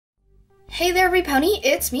Hey there everypony,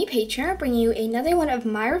 it's me Patreon bringing you another one of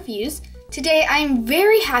my reviews. Today I'm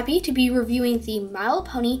very happy to be reviewing the My Little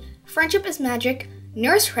Pony Friendship is Magic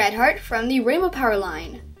Nurse Redheart from the Rainbow Power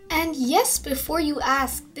line. And yes, before you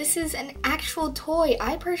ask, this is an actual toy.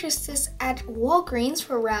 I purchased this at Walgreens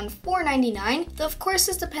for around $4.99. Though of course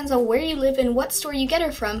this depends on where you live and what store you get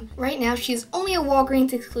her from. Right now she's only a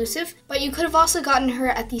Walgreens exclusive, but you could have also gotten her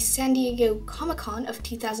at the San Diego Comic-Con of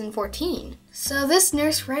 2014. So this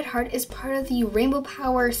Nurse Redheart is part of the Rainbow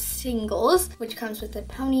Power singles, which comes with a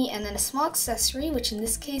pony and then a small accessory, which in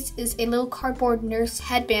this case is a little cardboard nurse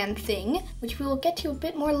headband thing, which we will get to a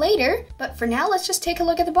bit more later. But for now, let's just take a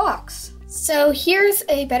look at the box. So here's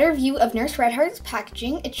a better view of Nurse Redheart's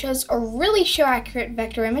packaging. It shows a really show-accurate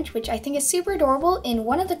vector image, which I think is super adorable in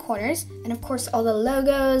one of the corners. And of course, all the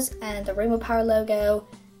logos and the Rainbow Power logo.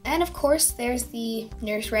 And of course, there's the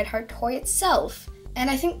Nurse Redheart toy itself. And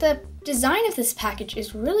I think the design of this package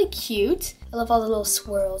is really cute. I love all the little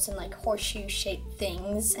swirls and like horseshoe-shaped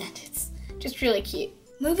things, and it's just really cute.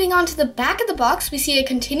 Moving on to the back of the box, we see a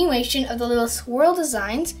continuation of the little swirl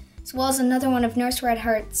designs, as well as another one of Nurse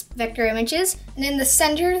Redheart's vector images. And in the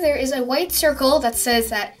center, there is a white circle that says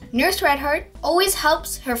that Nurse Redheart always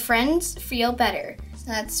helps her friends feel better. So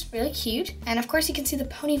that's really cute. And of course, you can see the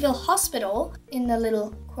Ponyville Hospital in the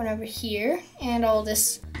little corner over here, and all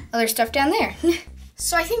this other stuff down there.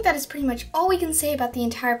 So I think that is pretty much all we can say about the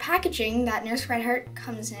entire packaging that Nurse Redheart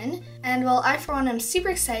comes in. And well, I for one am super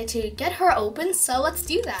excited to get her open, so let's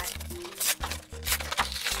do that.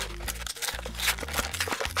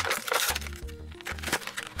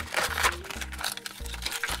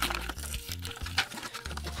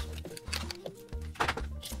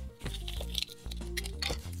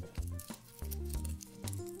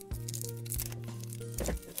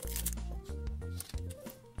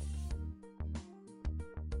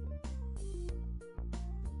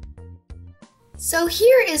 So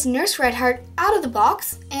here is Nurse Redheart out of the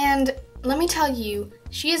box, and let me tell you,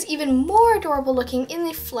 she is even more adorable looking in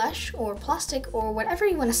the flesh or plastic or whatever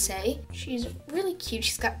you want to say. She's really cute.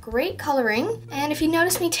 She's got great coloring, and if you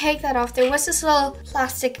notice me take that off, there was this little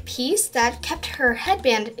plastic piece that kept her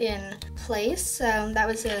headband in place. So that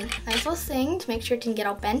was a nice little thing to make sure it didn't get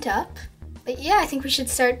all bent up. But yeah, I think we should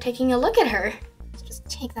start taking a look at her. Let's just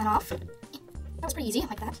take that off. That was pretty easy,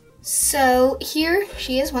 like that. So here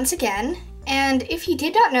she is once again. And if you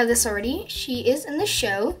did not know this already, she is in the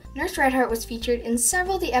show. Nurse Redheart was featured in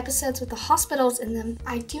several of the episodes with the hospitals in them.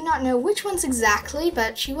 I do not know which ones exactly,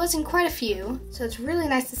 but she was in quite a few. So it's really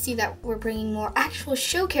nice to see that we're bringing more actual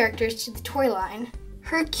show characters to the toy line.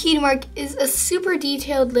 Her key mark is a super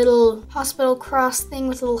detailed little hospital cross thing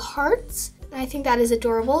with little hearts. And I think that is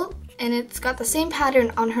adorable. And it's got the same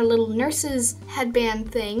pattern on her little nurse's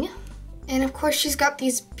headband thing. And of course she's got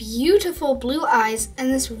these beautiful blue eyes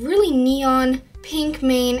and this really neon pink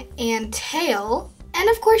mane and tail. And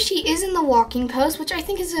of course she is in the walking pose, which I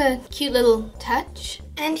think is a cute little touch.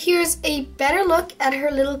 And here's a better look at her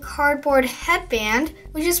little cardboard headband,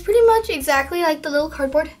 which is pretty much exactly like the little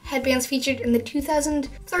cardboard headbands featured in the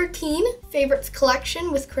 2013 Favorites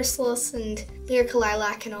collection with Chrysalis and Lyrica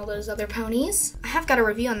Lilac and all those other ponies. I have got a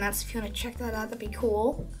review on that, so if you want to check that out, that'd be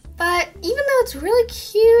cool. But even though it's really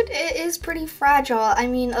cute, it is pretty fragile. I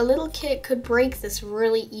mean, a little kid could break this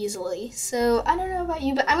really easily. So I don't know about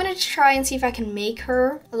you, but I'm gonna try and see if I can make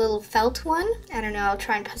her a little felt one. I don't know, I'll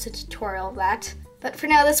try and post a tutorial of that. But for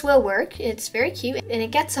now, this will work. It's very cute and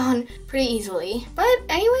it gets on pretty easily. But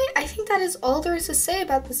anyway, I think that is all there is to say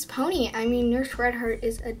about this pony. I mean, Nurse Redheart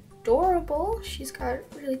is adorable. She's got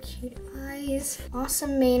really cute eyes,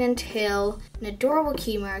 awesome mane and tail, an adorable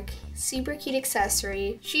key mark, super cute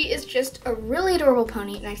accessory. She is just a really adorable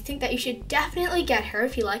pony, and I think that you should definitely get her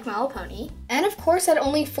if you like My Little Pony. And of course, at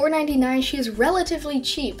only $4.99, she is relatively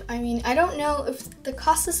cheap. I mean, I don't know if the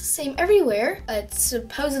cost is the same everywhere. It's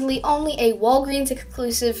supposedly only a Walgreens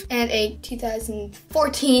exclusive and a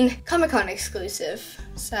 2014 Comic-Con exclusive.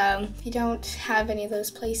 So if you don't have any of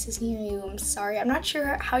those places near you, I'm sorry. I'm not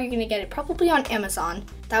sure how you're gonna get it. Probably on Amazon.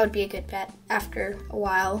 That would be a good bet after a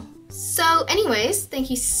while. So anyways, thank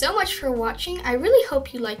you so much for watching. I really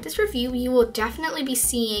hope you liked this review. You will definitely be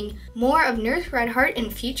seeing more of Nurse Redheart in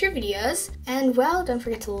future videos. And well, don't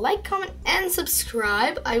forget to like, comment, and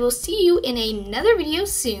subscribe. I will see you in another video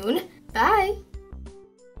soon. Bye!